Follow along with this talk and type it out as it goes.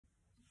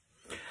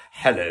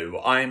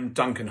Hello, I'm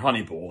Duncan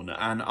Honeybourne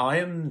and I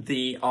am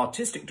the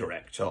artistic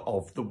director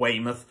of the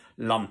Weymouth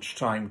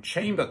Lunchtime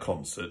Chamber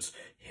Concerts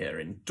here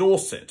in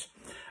Dorset.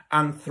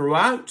 And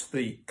throughout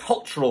the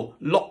cultural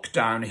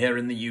lockdown here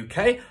in the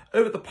UK,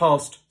 over the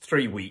past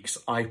 3 weeks,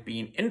 I've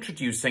been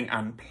introducing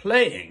and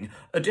playing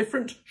a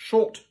different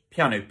short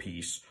piano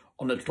piece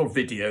on a little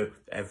video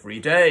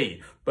every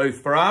day, both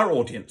for our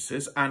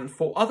audiences and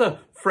for other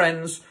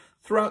friends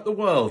throughout the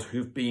world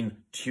who've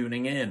been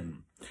tuning in.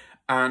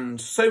 And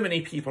so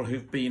many people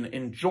who've been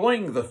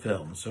enjoying the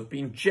films have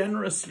been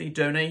generously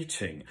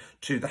donating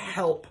to the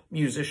Help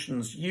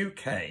Musicians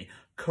UK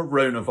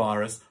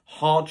Coronavirus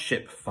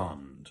Hardship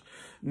Fund.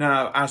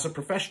 Now, as a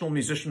professional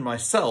musician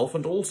myself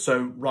and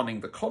also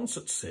running the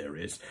concert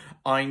series,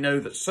 I know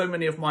that so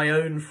many of my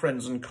own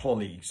friends and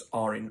colleagues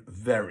are in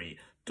very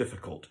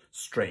difficult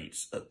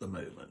straits at the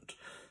moment.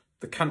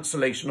 The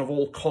cancellation of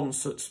all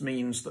concerts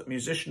means that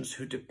musicians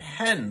who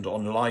depend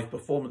on live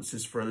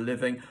performances for a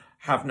living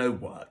have no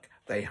work.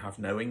 They have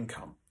no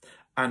income.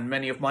 And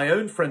many of my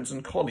own friends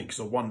and colleagues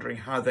are wondering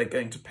how they're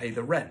going to pay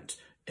the rent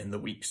in the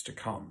weeks to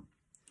come.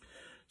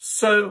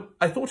 So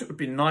I thought it would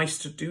be nice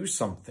to do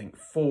something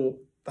for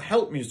the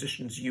Help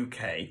Musicians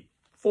UK,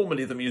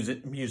 formerly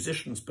the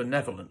Musicians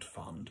Benevolent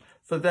Fund,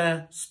 for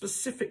their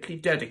specifically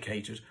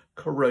dedicated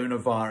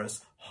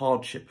Coronavirus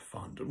Hardship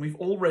Fund. And we've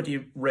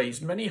already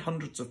raised many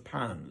hundreds of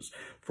pounds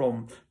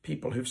from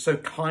people who've so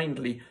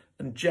kindly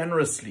and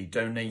generously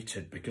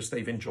donated because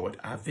they've enjoyed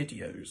our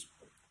videos.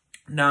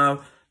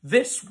 Now,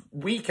 this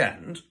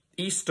weekend,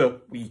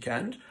 Easter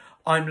weekend,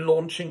 I'm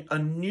launching a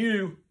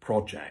new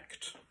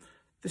project.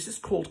 This is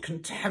called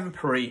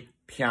Contemporary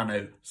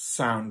Piano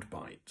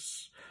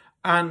Soundbites.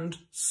 And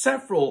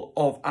several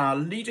of our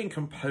leading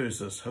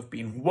composers have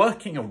been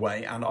working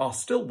away and are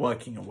still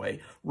working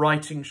away,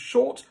 writing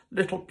short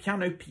little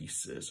piano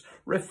pieces,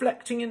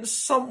 reflecting in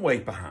some way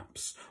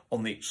perhaps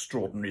on the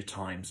extraordinary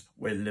times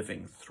we're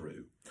living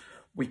through.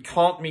 We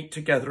can't meet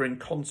together in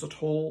concert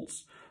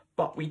halls,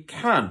 but we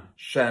can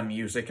share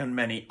music, and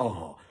many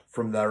are,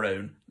 from their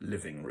own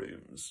living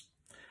rooms.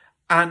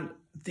 And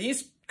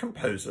these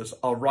composers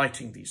are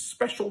writing these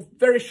special,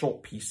 very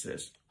short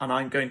pieces, and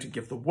I'm going to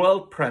give the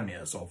world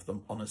premieres of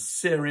them on a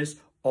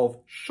series of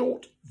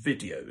short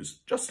videos,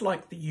 just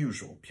like the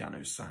usual piano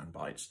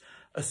soundbites,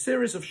 a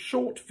series of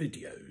short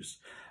videos,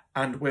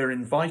 and we're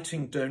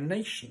inviting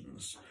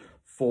donations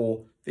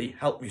for the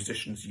Help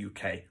Musicians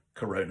UK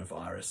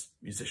Coronavirus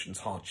Musicians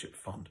Hardship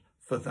Fund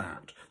for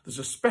that. There's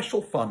a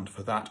special fund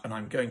for that, and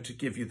I'm going to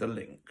give you the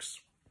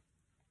links.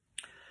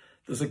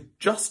 There's a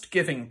Just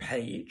Giving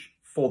page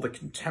for the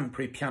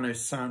Contemporary Piano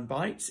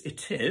Soundbites.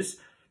 It is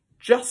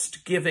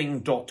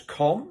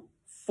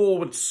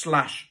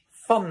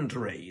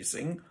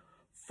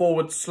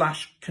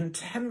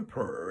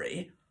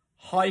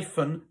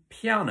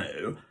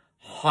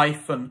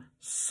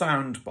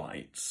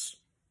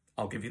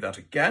I'll give you that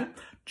again.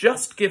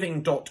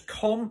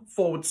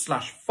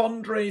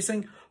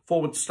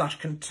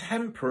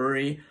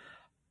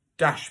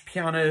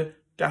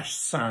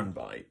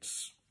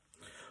 justgiving.com/fundraising/contemporary-piano-soundbites.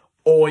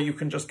 Or you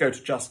can just go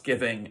to Just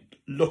Giving,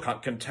 look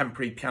up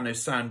Contemporary Piano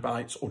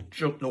Soundbites, or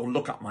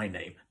look up my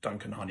name,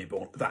 Duncan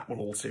Honeybourne. That will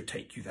also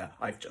take you there.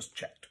 I've just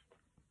checked.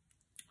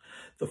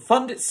 The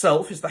fund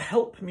itself is the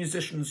Help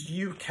Musicians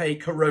UK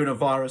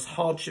Coronavirus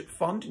Hardship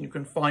Fund, and you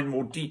can find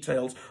more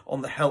details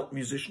on the Help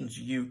Musicians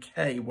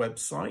UK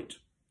website.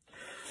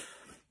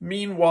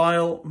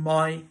 Meanwhile,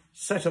 my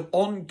set of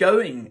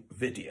ongoing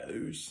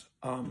videos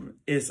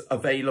is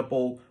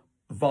available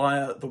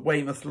via the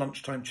Weymouth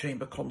Lunchtime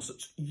Chamber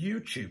Concerts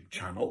YouTube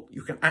channel.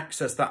 You can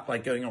access that by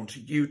going onto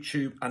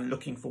YouTube and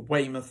looking for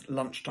Weymouth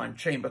Lunchtime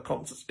Chamber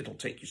Concerts. It'll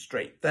take you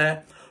straight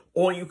there.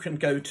 Or you can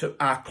go to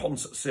our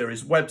concert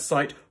series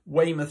website,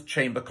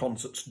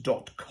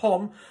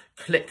 weymouthchamberconcerts.com,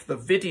 click the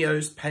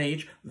videos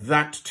page.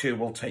 That too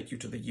will take you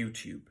to the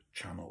YouTube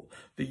channel.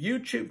 The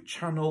YouTube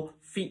channel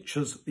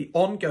features the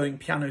ongoing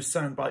Piano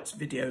Soundbites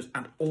videos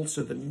and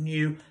also the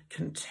new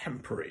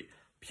Contemporary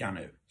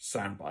Piano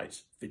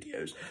Soundbites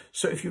videos.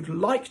 So if you'd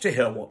like to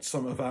hear what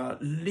some of our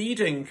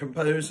leading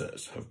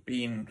composers have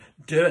been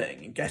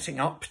doing, getting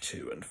up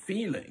to and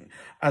feeling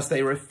as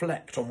they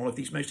reflect on one of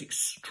these most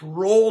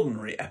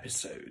extraordinary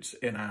episodes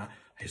in our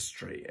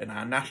history, in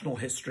our national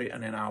history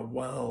and in our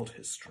world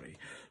history,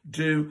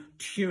 do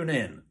tune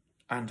in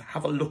and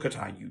have a look at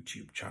our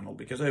YouTube channel,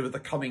 because over the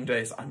coming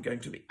days I'm going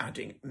to be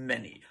adding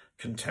many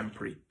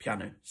contemporary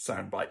piano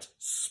soundbites,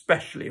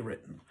 specially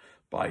written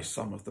by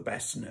some of the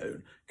best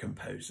known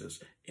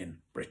composers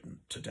in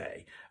Britain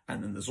today.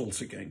 And then there's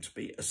also going to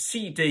be a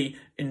CD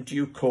in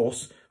due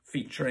course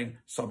featuring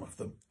some of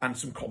them and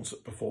some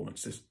concert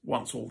performances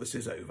once all this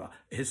is over.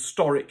 A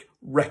historic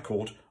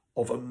record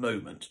of a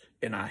moment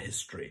in our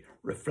history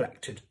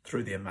reflected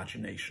through the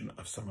imagination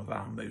of some of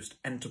our most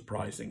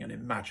enterprising and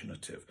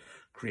imaginative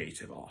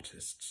creative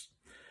artists.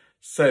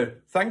 So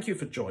thank you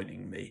for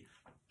joining me.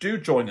 Do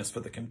join us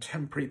for the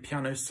Contemporary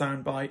Piano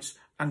Soundbites,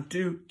 and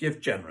do give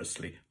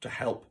generously to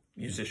Help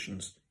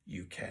Musicians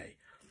UK.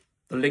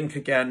 The link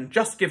again,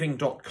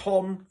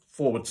 justgiving.com/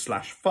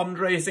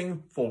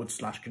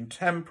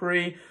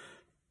 facebook.com/fundraising/contemporary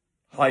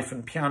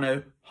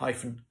piano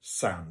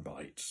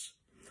soundbites.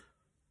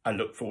 I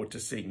look forward to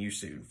seeing you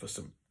soon for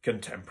some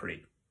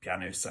contemporary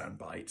piano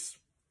soundbites.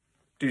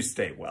 Do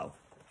stay well.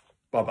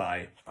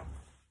 Bye-bye.